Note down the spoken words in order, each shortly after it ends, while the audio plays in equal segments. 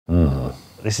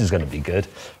This is going to be good.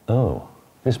 Oh,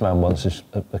 this man once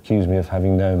accused me of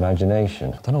having no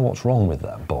imagination. I don't know what's wrong with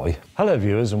that boy. Hello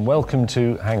viewers and welcome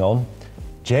to, hang on,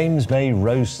 James May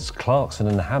roasts Clarkson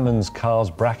and Hammond's cars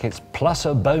brackets plus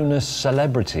a bonus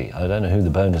celebrity. I don't know who the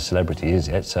bonus celebrity is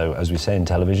yet, so as we say in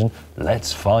television,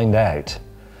 let's find out.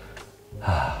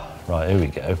 Right, here we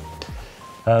go.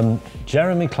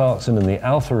 Jeremy Clarkson and the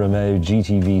Alfa Romeo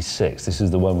GTV6. This is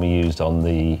the one we used on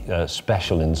the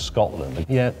special in Scotland.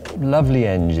 Yeah, lovely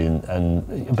engine,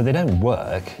 but they don't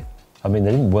work. I mean,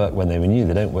 they didn't work when they were new,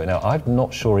 they don't work now. I'm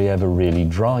not sure he ever really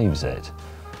drives it.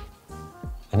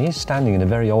 And he is standing in a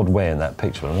very odd way in that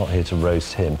picture, but I'm not here to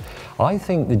roast him. I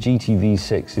think the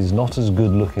GTV6 is not as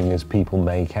good looking as people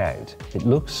make out. It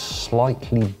looks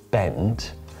slightly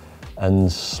bent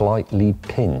and slightly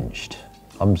pinched.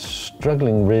 I'm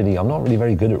struggling really, I'm not really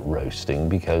very good at roasting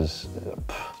because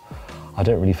I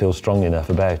don't really feel strong enough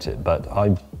about it, but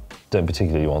I don't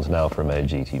particularly want an Alfa Romeo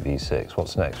GTV6.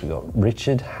 What's next? We've got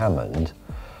Richard Hammond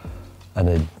and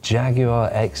a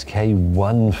Jaguar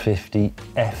XK150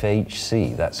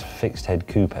 FHC. That's fixed head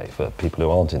coupe for people who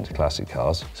aren't into classic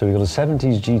cars. So we've got a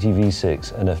 70s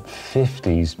GTV6 and a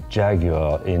 50s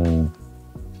Jaguar in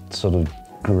sort of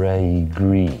grey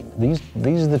green. These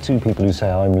are the two people who say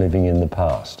I'm living in the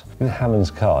past. With Hammond's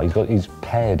car, he's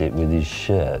paired it with his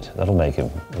shirt. That'll make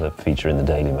him a feature in the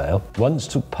Daily Mail. Once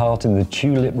took part in the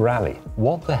Tulip Rally.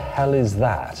 What the hell is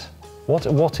that?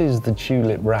 What is the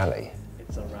Tulip Rally?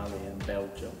 It's a rally in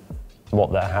Belgium.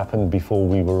 What, that happened before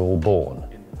we were all born?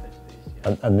 In the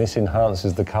 50s, yeah. And this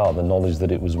enhances the car, the knowledge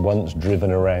that it was once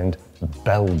driven around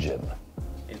Belgium.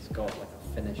 It's got like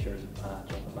a finisher's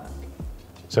badge on the back.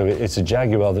 So it's a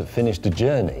Jaguar that finished a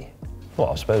journey. Well,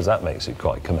 I suppose that makes it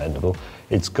quite commendable.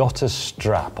 It's got a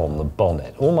strap on the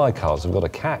bonnet. All my cars have got a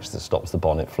catch that stops the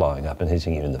bonnet flying up and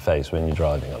hitting you in the face when you're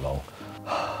driving along.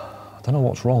 I don't know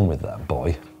what's wrong with that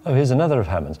boy. Oh, here's another of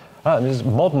Hammond's. This is a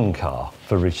modern car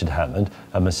for Richard Hammond,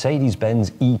 a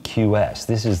Mercedes-Benz EQS.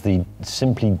 This is the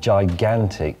simply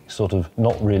gigantic, sort of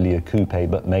not really a coupe,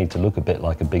 but made to look a bit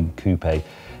like a big coupe,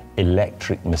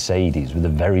 electric Mercedes with a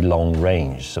very long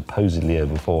range, supposedly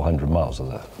over 400 miles.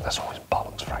 That's always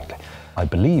bollocks, frankly. I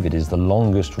believe it is the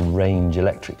longest range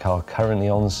electric car currently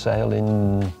on sale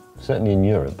certainly in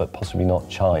Europe, but possibly not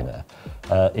China.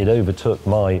 It overtook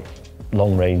my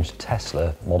long-range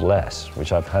Tesla Model S,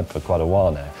 which I've had for quite a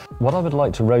while now. What I would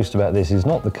like to roast about this is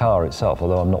not the car itself,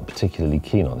 although I'm not particularly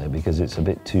keen on it because it's a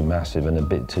bit too massive and a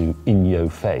bit too in your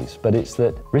face, but it's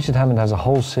that Richard Hammond has a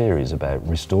whole series about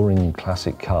restoring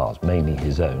classic cars, mainly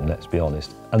his own, let's be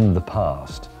honest, and the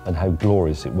past, and how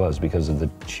glorious it was because of the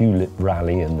Tulip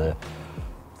Rally and the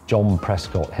John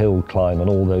Prescott Hill climb and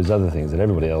all those other things that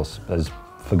everybody else has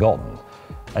forgotten.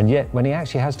 And yet, when he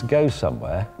actually has to go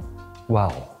somewhere,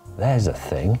 well, there's a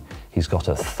thing. He's got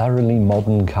a thoroughly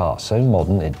modern car, so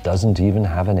modern it doesn't even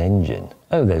have an engine.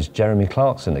 Oh, there's Jeremy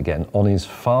Clarkson again on his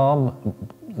farm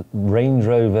Range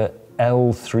Rover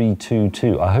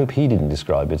L322. I hope he didn't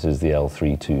describe it as the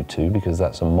L322 because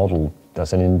that's a model,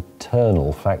 that's an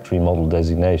internal factory model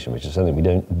designation, which is something we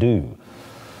don't do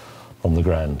on the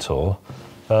Grand Tour.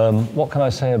 What can I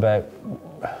say about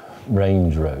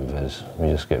Range Rovers? Let me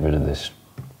just get rid of this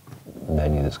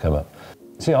menu that's come up.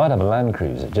 See, I'd have a Land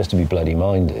Cruiser, just to be bloody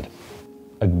minded.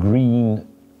 A green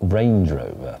Range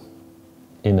Rover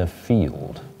in a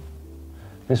field.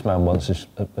 This man once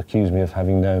accused me of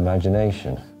having no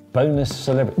imagination. Bonus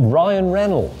celebrity, Ryan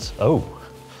Reynolds. Oh,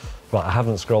 right, I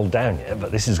haven't scrolled down yet,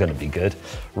 but this is going to be good.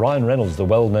 Ryan Reynolds, the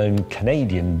well-known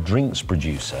Canadian drinks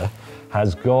producer,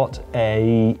 has got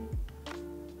a...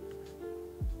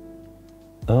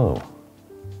 Oh.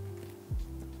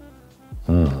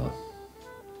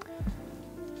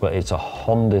 But it's a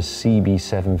Honda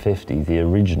CB750, the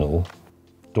original,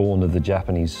 dawn of the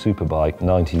Japanese superbike,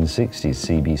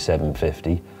 1960s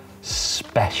CB750,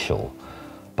 special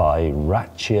by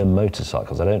Ratchia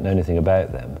Motorcycles. I don't know anything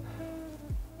about them.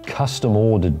 Custom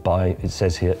ordered by, it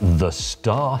says here, the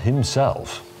star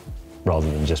himself, rather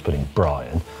than just putting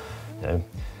Brian. You know.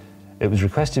 It was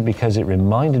requested because it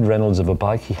reminded Reynolds of a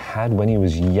bike he had when he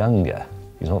was younger.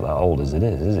 He's not that old as it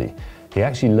is he? He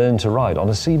actually learned to ride on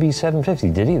a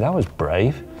CB750, did he? That was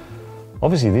brave.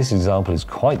 Obviously, this example is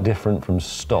quite different from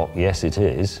stock, yes it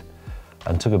is,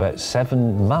 and took about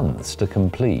 7 months to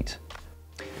complete.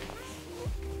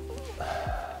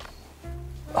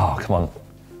 Oh, come on.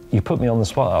 You put me on the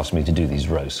spot asking me to do these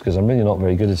roasts, because I'm really not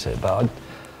very good at it, but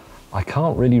I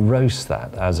can't really roast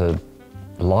that as a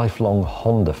lifelong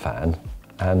Honda fan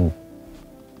and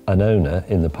an owner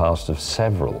in the past of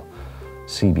several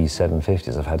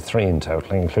CB750s. I've had 3 in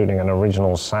total, including an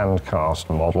original Sandcast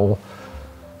model,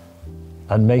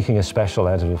 And making a special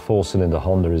out of a 4-cylinder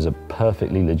Honda is a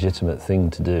perfectly legitimate thing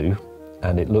to do,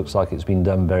 and it looks like it's been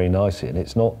done very nicely, and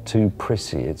it's not too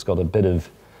prissy. It's got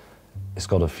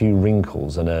a few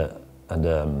wrinkles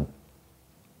and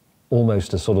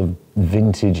almost a sort of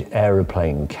vintage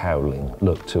aeroplane cowling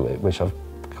look to it, which I've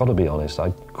got to be honest,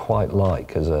 I quite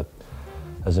like as an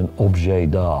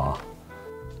objet d'art.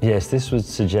 Yes, this would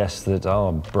suggest that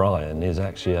our Brian is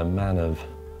actually a man of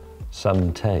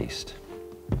some taste.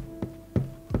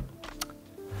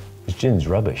 His gin's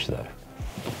rubbish, though.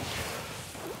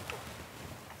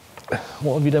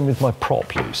 What have you done with my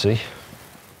prop, Lucy?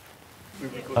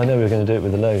 I know we're going to do it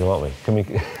with the logo, aren't we? Can we?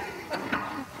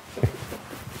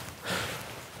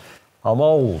 I'm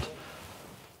old.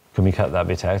 Can we cut that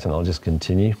bit out and I'll just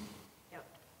continue?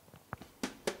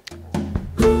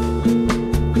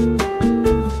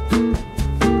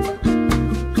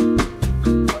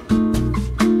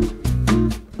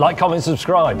 Like, comment,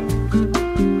 subscribe.